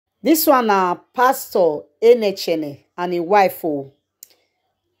This one na Pastor Enenche and his wife. Oh,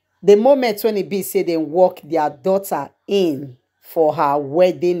 the moment when e be say dem walk their daughter in for her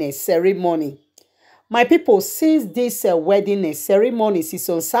wedding ceremony. My people, since this wedding ceremony is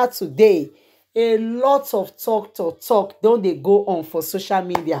on Saturday, a lot of talk don dey go on for social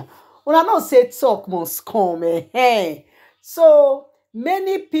media. Una know say talk must come. So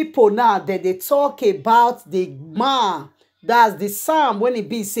many people now that they talk about the man, that's the Sam when e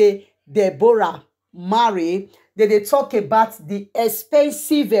be say Deborah marry. They talk about the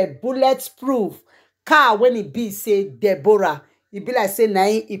expensive bulletproof car when e be say Deborah, e be like say na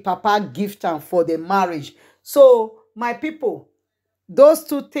him papa gift am for the marriage. So my people, those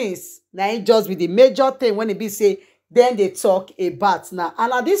two things na it just be the major thing when e be say then they talk about now. And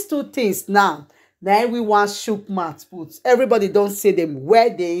na these two things now na we wan shook mouth put. Everybody don say them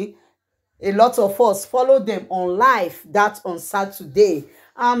wedding. A lot of us follow them on live that on Saturday,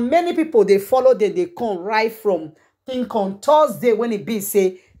 and many people they follow them. They come right from think on Thursday when it be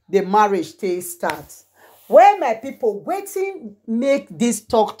say the marriage day starts. When my people waiting make this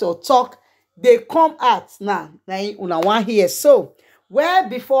talk they come out now. Now una wan hear. So well,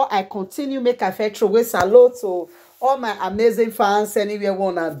 before I continue, make I fetch away salute to all my amazing fans anywhere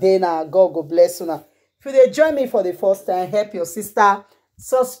one and then God go bless una. If you dey join me for the first time, help your sister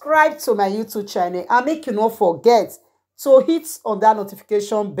subscribe to my YouTube channel and make you not forget to hit on that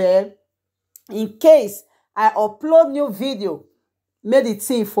notification bell in case I upload new video. Make the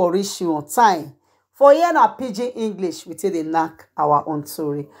thing for reach you on time. For here na pidgin English, we take the knack our own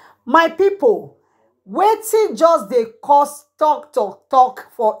story. My people, wetin just dey cause talk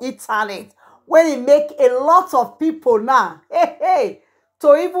for internet when e make a lot of people now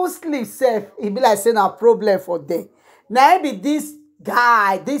to even sleep sef, e be like say na problem for them. Na be this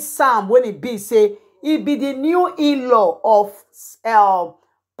guy, this Sam, when e be say e be the new in-law of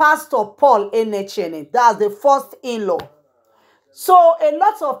Pastor Paul Enenche. That's the first in-law. So a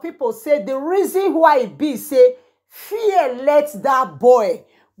lot of people say the reason why it be say fear let that boy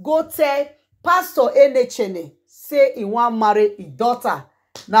go tell Pastor Enenche say he want marry his daughter.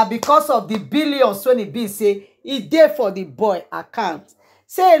 Now because of the billions when it be say he dey for the boy account.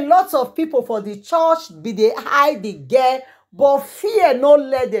 Say a lot of people for the church be they hide the girl, but fear no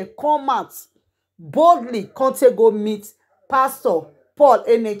let them come out boldly. Can't go meet Pastor Paul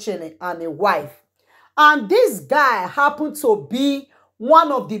Enenche and his wife. And this guy happened to be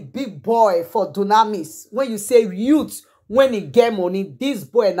one of the big boy for Dunamis. When you say youth, when he get money, this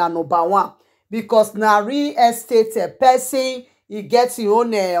boy na number one. Because na real estate person, he gets his own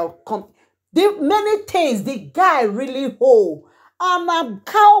many things the guy really hold. And na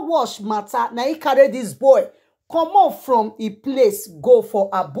car wash matter, na he carry this boy come out from a place go for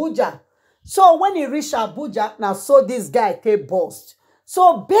Abuja. So when he reach Abuja, now so this guy take bust.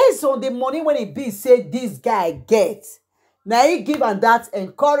 So based on the money when he be say this guy gets, now he give am that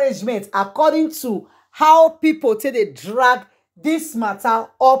encouragement according to how people take they drag this matter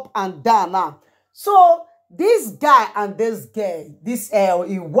up and down now. So this guy and this girl, this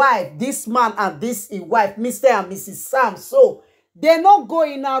his wife, this man and this his wife, Mr. and Mrs. Sam, so they not go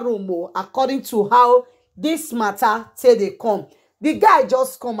in a room according to how this matter say they come. The guy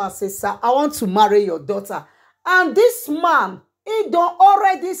just come and say, sir, I want to marry your daughter. And this man, he don't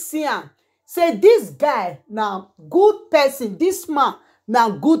already see him. Say this guy now good person. This man now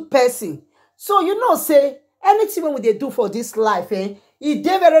good person. So you know say anything when they do for this life, it dey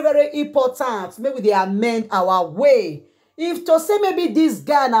very important. Maybe they amend our way. If to say maybe this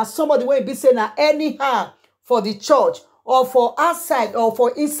guy now somebody will be saying now anyhow for the church or for outside or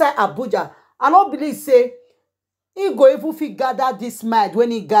for inside Abuja, I don't believe say he go even fit gather this mind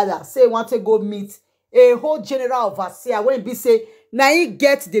when he gather say want to go meet a whole general overseer when be say now he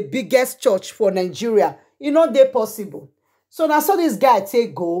get the biggest church for Nigeria. You know they possible. So now so this guy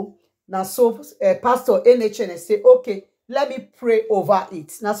take go. Now so Pastor Enenche say, okay, let me pray over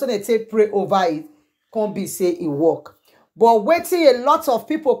it. Now so they say pray over it. Can't be say it work. But waiting a lot of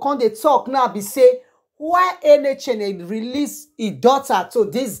people can't they talk now be say why Enenche release his daughter to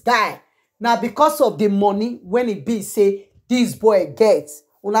this guy. Now because of the money when it be say this boy gets.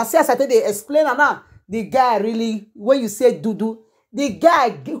 When I say as I tell they explain now. The guy really, when you say do, the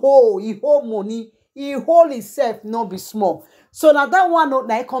guy hold, he hold money, he hold himself, not be small. So now that one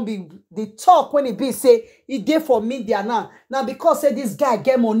now it can be the talk when it be say he did for media now. Now because say this guy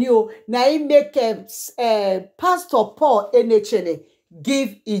get money, now he make Pastor Paul Enenche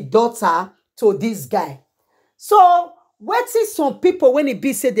give his daughter to this guy. So what is some people when it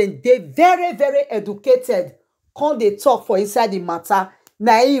be say then they very educated, can't they talk for inside the matter?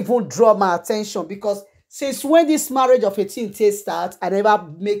 Now even draw my attention because Since when this marriage of 18 take start, I never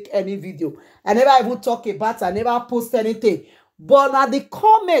make any video. I never even talk about it. I never post anything. But now the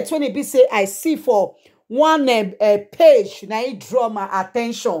comment when it be say I see for one page, now it draw my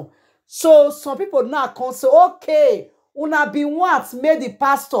attention. So some people now can say, okay, una be want made the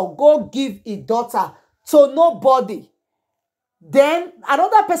pastor go give his daughter to nobody. Then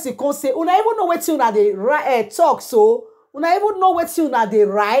another person can say, una even know wetin una dey talk, so una even know wetin una dey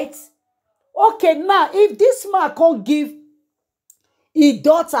write. Okay, now if this man can't give his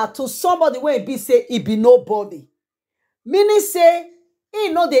daughter to somebody wey be say he be nobody, meaning say he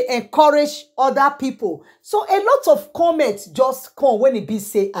no dey encourage other people. So a lot of comments just come when he be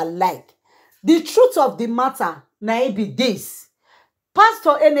say alike. The truth of the matter na it be this: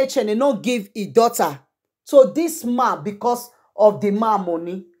 Pastor Enenche no give his daughter to this man because of the man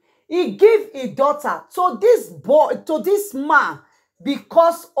money. He give his daughter to this boy, to this man,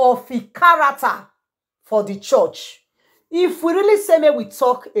 because of his character for the church. If we really say, may we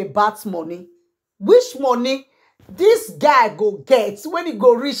talk about money, which money this guy go get when he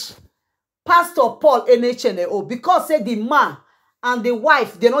go reach Pastor Paul Enenche? Oh, because say the man and the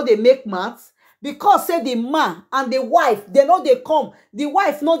wife, they know they make maths. Because say the man and the wife, they know they come. The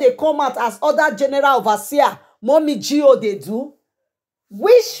wife know they come out as other general overseer, mommy Gio they do.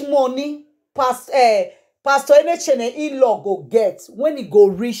 Which money Pastor Enenche in-law go get when he go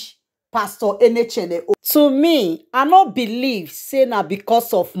reach Pastor Enenche? To me, I not believe say na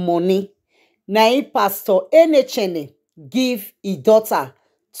because of money na Pastor Enenche give his daughter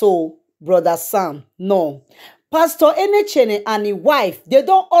to Brother Sam. No. Pastor Enenche and his wife, they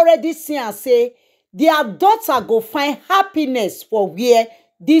don't already see and say their daughter go find happiness for where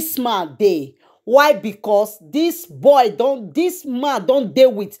this man dey. Why? Because this man don't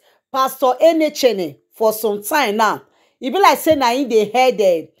deal with Pastor Enenche for some time now. E be like say na in the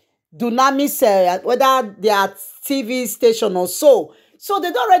head Dunamis, whether they are TV station or so. So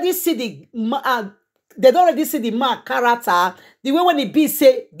they don't already see the man character, the way when it be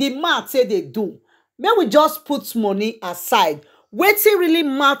say the man say they do. May we just put money aside. Wetin really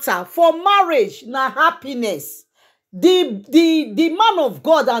matter for marriage na happiness. The man of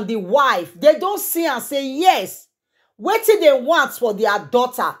God and the wife, they don't see and say yes. Wetin they want for their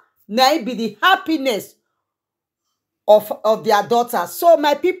daughter na it be the happiness of their daughter. So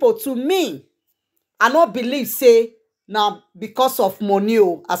my people, to me, I not believe say now because of money.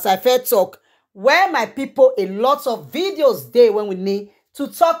 As I first talk, where my people, a lot of videos there when we need to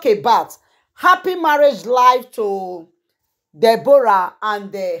talk about happy marriage life to Deborah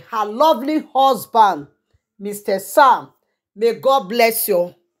and her lovely husband, Mr. Sam. May God bless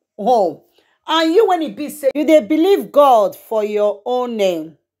your home. And you, when it be say you dey believe God for your own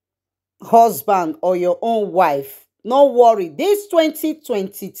name, husband or your own wife, no worry. This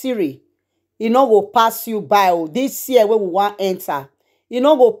 2023, e no go pass you by. This year when we want enter, e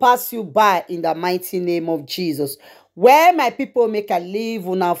no go pass you by in the mighty name of Jesus. Where my people, make a leave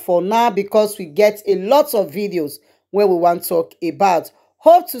una for now, because we get a lot of videos where we want to talk about.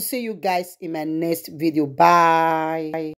 Hope to see you guys in my next video. Bye.